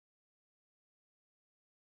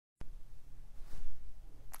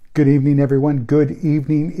Good evening, everyone. Good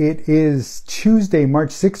evening. It is Tuesday,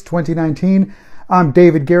 March 6, 2019. I'm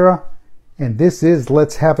David Guerra, and this is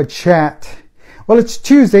Let's Have a Chat. Well, it's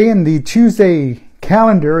Tuesday. In the Tuesday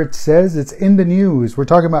calendar, it says it's in the news. We're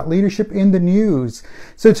talking about leadership in the news.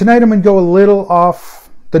 So tonight I'm going to go a little off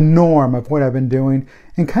the norm of what I've been doing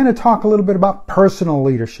and kind of talk a little bit about personal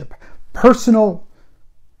leadership, personal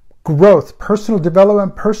growth, personal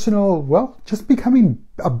development, just becoming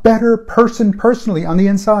a better person personally on the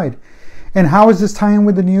inside. And how is this tying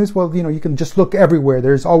with the news? Well, you can just look everywhere.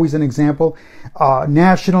 There's always an example.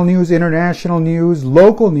 National news, international news,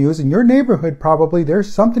 local news. In your neighborhood, probably,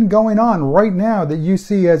 there's something going on right now that you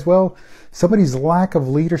see as well. Somebody's lack of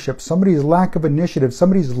leadership, somebody's lack of initiative,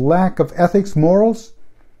 somebody's lack of ethics, morals.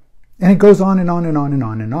 And it goes on and on and on and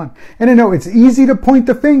on and on. And I know it's easy to point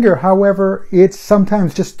the finger. However, it's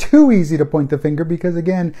sometimes just too easy to point the finger because,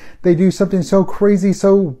 again, they do something so crazy,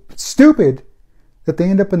 so stupid that they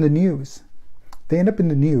end up in the news. They end up in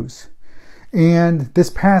the news. And this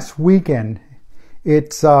past weekend,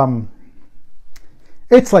 it's like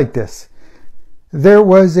this. There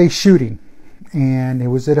was a shooting, and it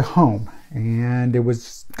was at a home, and it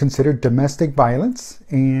was considered domestic violence,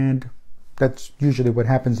 and that's usually what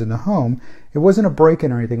happens in the home. It wasn't a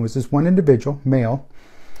break-in or anything. It was this one individual, male,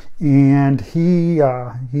 and he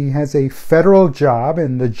has a federal job,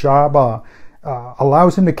 and the job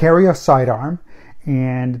allows him to carry a sidearm,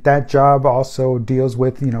 and that job also deals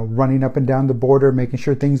with running up and down the border, making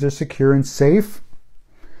sure things are secure and safe.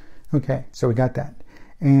 Okay, so we got that,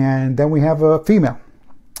 and then we have a female,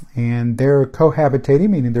 and they're cohabitating,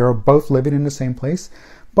 meaning they're both living in the same place.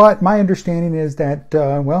 But my understanding is that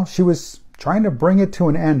she was trying to bring it to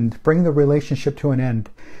an end, bring the relationship to an end.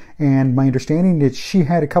 And my understanding is she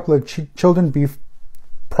had a couple of children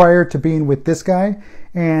prior to being with this guy,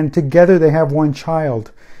 and together they have one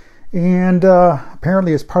child. And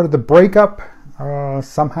apparently as part of the breakup,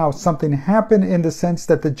 somehow something happened in the sense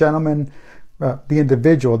that the gentleman,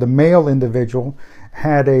 the male individual,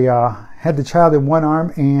 had the child in one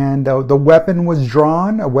arm, and the weapon was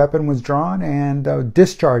drawn. A weapon was drawn and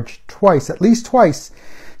discharged twice, at least twice,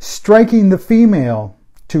 striking the female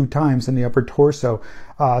 2 times in the upper torso.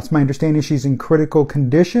 It's my understanding she's in critical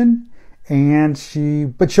condition,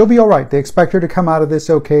 but she'll be all right. They expect her to come out of this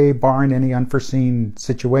okay, barring any unforeseen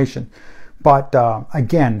situation. But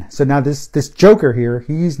again, so now this joker here,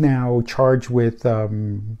 he's now charged with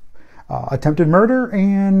attempted murder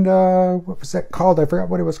and what was that called? I forgot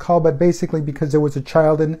what it was called, but basically because there was a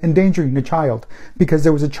child endangering a child, because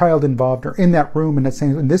there was a child involved or in that room, and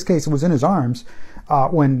in this case it was in his arms.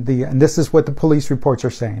 And this is what the police reports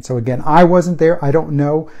are saying. So again, I wasn't there, I don't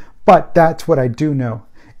know, but that's what I do know,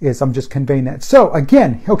 is I'm just conveying that. So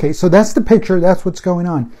again, okay, so that's the picture, that's what's going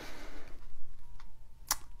on.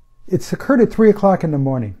 It's occurred at 3 o'clock in the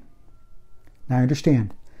morning. Now I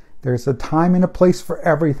understand, there's a time and a place for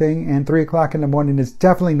everything, and 3 o'clock in the morning is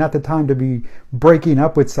definitely not the time to be breaking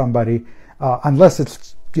up with somebody, unless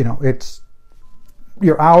it's,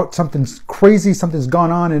 you're out, something's crazy, something's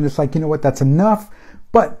gone on, and it's like, that's enough.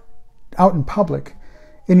 But out in public,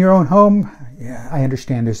 in your own home, yeah, I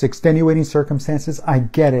understand there's extenuating circumstances. I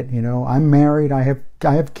get it. I'm married. I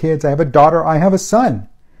have kids. I have a daughter. I have a son.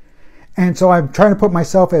 And so I'm trying to put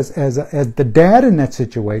myself as the dad in that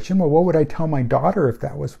situation. Well, what would I tell my daughter if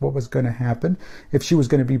that was what was going to happen? If she was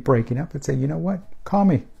going to be breaking up, I'd say, you know what? Call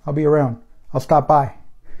me. I'll be around. I'll stop by.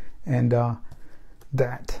 And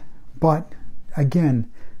that. But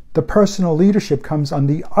again, the personal leadership comes on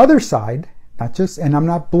the other side. And I'm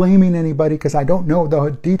not blaming anybody because I don't know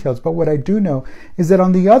the details, but what I do know is that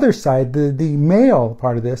on the other side, the male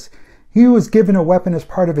part of this, he was given a weapon as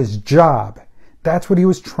part of his job. That's what he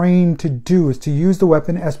was trained to do, is to use the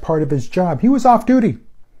weapon as part of his job. He was off duty.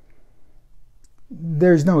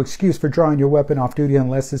 There's no excuse for drawing your weapon off duty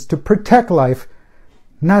unless it's to protect life,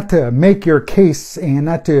 not to make your case, and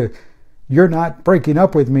you're not breaking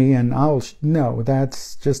up with me and no,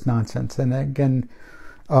 that's just nonsense. And again,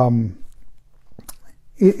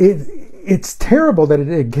 it's terrible that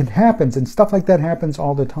it happens, and stuff like that happens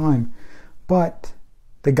all the time. But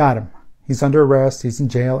they got him. He's under arrest. He's in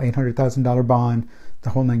jail. $800,000 bond.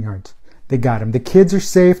 The whole 9 yards. They got him. The kids are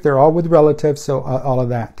safe. They're all with relatives. So all of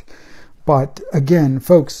that. But again,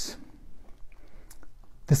 folks,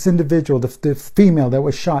 this individual, the female that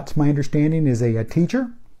was shot, to my understanding, is a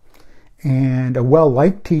teacher, and a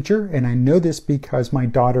well-liked teacher. And I know this because my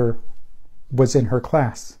daughter was in her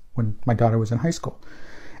class when my daughter was in high school.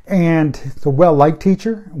 And it's a well-liked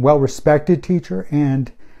teacher, well-respected teacher,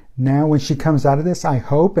 and now when she comes out of this, I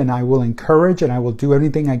hope, and I will encourage, and I will do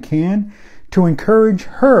anything I can to encourage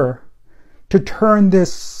her to turn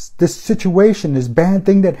this this situation, this bad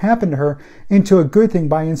thing that happened to her, into a good thing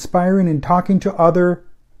by inspiring and talking to other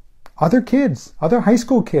kids, other high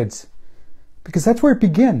school kids. Because that's where it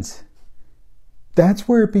begins. That's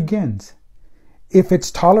where it begins. If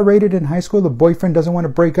it's tolerated in high school, the boyfriend doesn't want to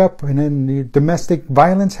break up, and then the domestic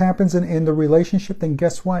violence happens in the relationship, then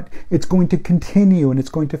guess what? It's going to continue and it's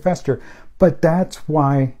going to fester. But that's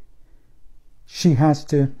why she has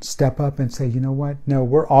to step up and say, you know what? No,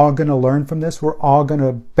 we're all going to learn from this. We're all going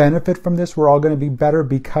to benefit from this. We're all going to be better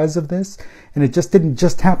because of this. And it just didn't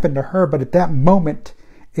just happen to her, but at that moment,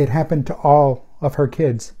 it happened to all of her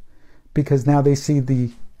kids, because now they see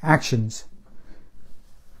the actions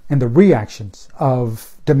and the reactions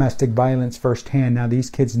of domestic violence firsthand. Now these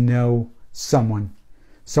kids know someone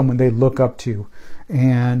they look up to.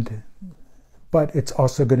 But it's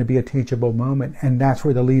also going to be a teachable moment. And that's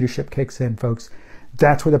where the leadership kicks in, folks.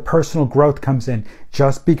 That's where the personal growth comes in.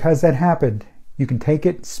 Just because that happened, you can take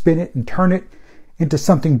it, spin it, and turn it into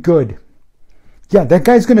something good. Yeah, that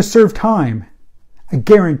guy's going to serve time. I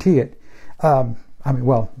guarantee it.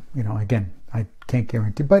 Again, I can't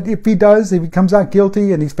guarantee. But if he does, if he comes out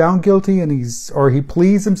guilty and he's found guilty or he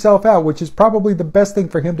pleads himself out, which is probably the best thing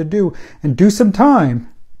for him to do, and do some time,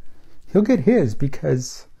 he'll get his,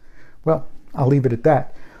 because, well, I'll leave it at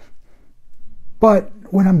that. But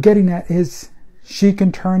what I'm getting at is she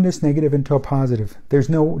can turn this negative into a positive. There's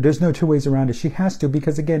no two ways around it. She has to,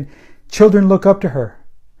 because again, children look up to her.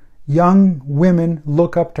 Young women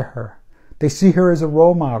look up to her. They see her as a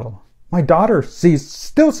role model. My daughter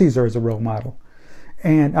still sees her as a role model.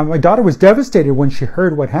 And my daughter was devastated when she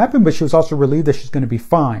heard what happened, but she was also relieved that she's going to be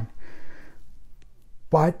fine.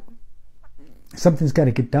 But something's got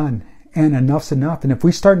to get done. And enough's enough. And if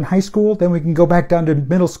we start in high school, then we can go back down to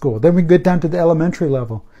middle school. Then we get down to the elementary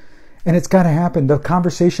level. And it's got to happen. The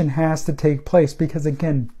conversation has to take place, because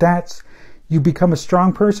again, you become a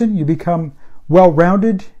strong person. You become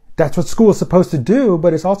well-rounded. That's what school is supposed to do,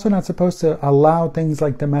 but it's also not supposed to allow things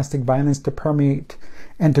like domestic violence to permeate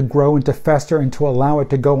and to grow and to fester and to allow it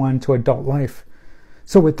to go on to adult life.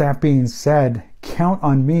 So with that being said, count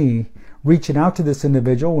on me reaching out to this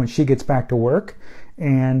individual when she gets back to work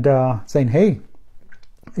and saying, hey,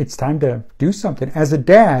 it's time to do something. As a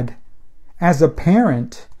dad, as a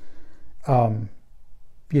parent, I'm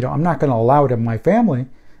not going to allow it in my family.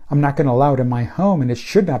 I'm not going to allow it in my home, and it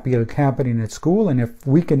should not be happening at school. And if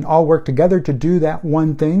we can all work together to do that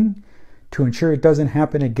one thing to ensure it doesn't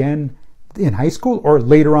happen again in high school or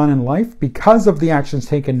later on in life because of the actions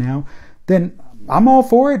taken now, then I'm all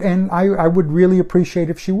for it, and I would really appreciate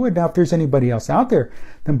if she would. Now, if there's anybody else out there,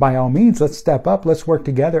 then by all means, let's step up. Let's work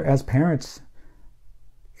together as parents.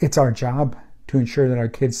 It's our job to ensure that our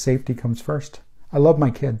kids' safety comes first. I love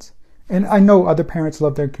my kids, and I know other parents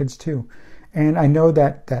love their kids too. And I know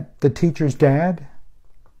that the teacher's dad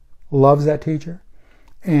loves that teacher,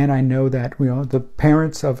 and I know that the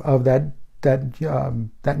parents of that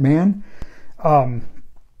man,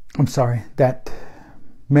 that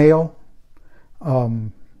male,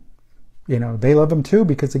 they love him too,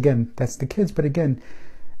 because again, that's the kids. But again,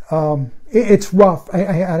 it's rough.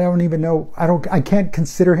 I don't even know. I can't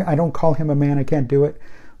consider him. I don't call him a man. I can't do it.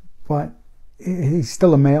 But he's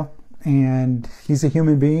still a male. And he's a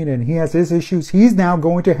human being, and he has his issues he's now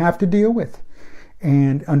going to have to deal with.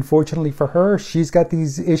 And unfortunately for her, she's got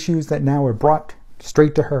these issues that now are brought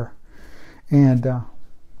straight to her. And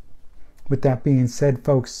with that being said,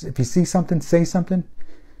 folks, if you see something, say something.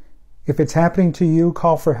 If it's happening to you,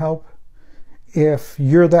 call for help. If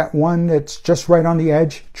you're that one that's just right on the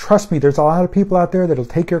edge, trust me, there's a lot of people out there that'll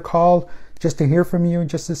take your call just to hear from you and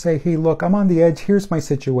just to say, hey, look, I'm on the edge. Here's my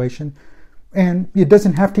situation. And it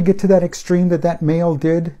doesn't have to get to that extreme that male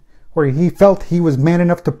did, where he felt he was man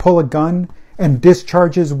enough to pull a gun and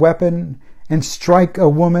discharge his weapon and strike a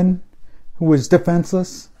woman who was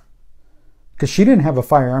defenseless, because she didn't have a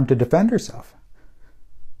firearm to defend herself,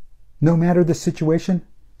 no matter the situation.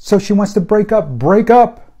 So she wants to break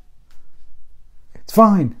up. It's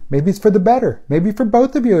fine. Maybe it's for the better. Maybe for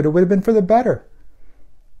both of you it would have been for the better.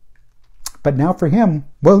 But now for him,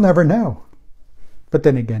 we'll never know. But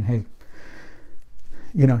then again, hey,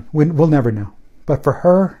 we'll never know. But for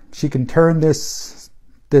her, she can turn this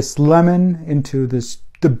lemon into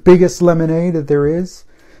the biggest lemonade that there is,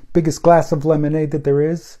 biggest glass of lemonade that there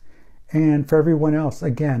is. And for everyone else,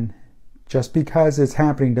 again, just because it's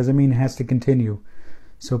happening doesn't mean it has to continue.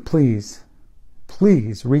 So please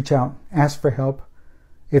reach out, ask for help.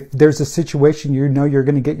 If there's a situation you're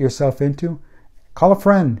going to get yourself into, call a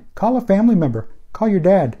friend, call a family member, call your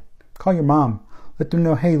dad, call your mom. Let them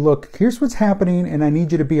know, hey, look, here's what's happening, and I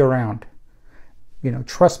need you to be around.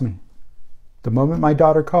 Trust me. The moment my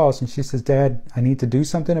daughter calls and she says, Dad, I need to do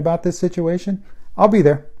something about this situation, I'll be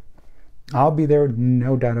there. I'll be there,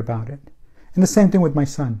 no doubt about it. And the same thing with my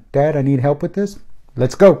son. Dad, I need help with this.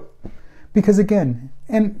 Let's go. Because again,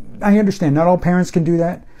 and I understand not all parents can do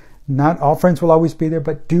that. Not all friends will always be there,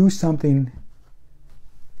 but do something.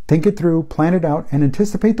 Think it through, plan it out, and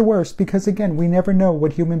anticipate the worst, because again, we never know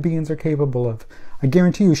what human beings are capable of. I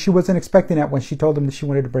guarantee you, she wasn't expecting that when she told him that she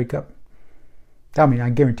wanted to break up. I mean, I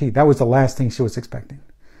guarantee that was the last thing she was expecting.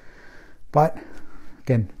 But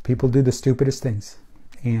again, people do the stupidest things.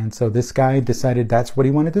 And so this guy decided that's what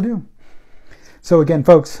he wanted to do. So again,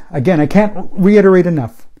 folks, I can't reiterate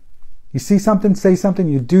enough. You see something, say something,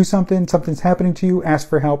 you do something, something's happening to you, ask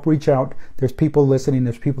for help, reach out. There's people listening,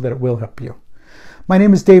 there's people that will help you. My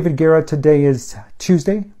name is David Guerra. Today is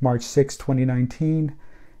Tuesday, March 6, 2019.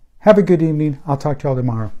 Have a good evening. I'll talk to you all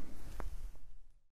tomorrow.